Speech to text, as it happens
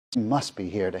You must be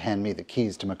here to hand me the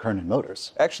keys to McKernan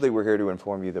Motors. Actually, we're here to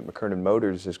inform you that McKernan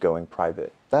Motors is going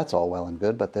private. That's all well and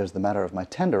good, but there's the matter of my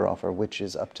tender offer, which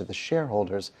is up to the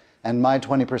shareholders, and my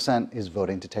 20% is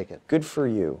voting to take it. Good for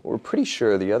you. We're pretty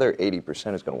sure the other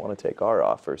 80% is going to want to take our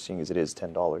offer, seeing as it is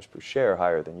 $10 per share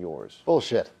higher than yours.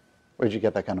 Bullshit. Where'd you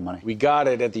get that kind of money? We got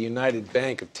it at the United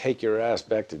Bank of Take Your Ass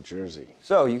Back to Jersey.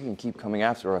 So you can keep coming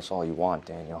after us all you want,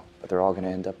 Daniel, but they're all going to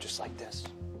end up just like this.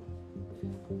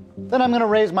 Then I'm going to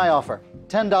raise my offer.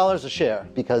 $10 a share,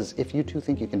 because if you two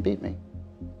think you can beat me,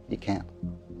 you can't.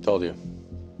 Told you.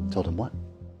 Told him what?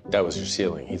 That was your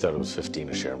ceiling. He thought it was 15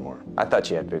 a share more. I thought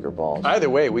you had bigger balls. Either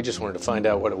way, we just wanted to find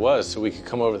out what it was so we could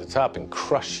come over the top and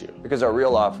crush you. Because our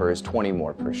real offer is 20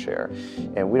 more per share.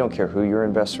 And we don't care who your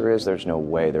investor is, there's no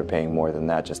way they're paying more than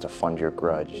that just to fund your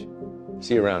grudge.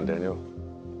 See you around, Daniel.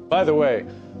 By the way,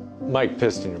 Mike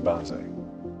pissed in your bonsai.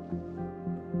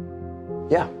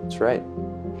 Yeah, that's right.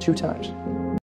 2 times.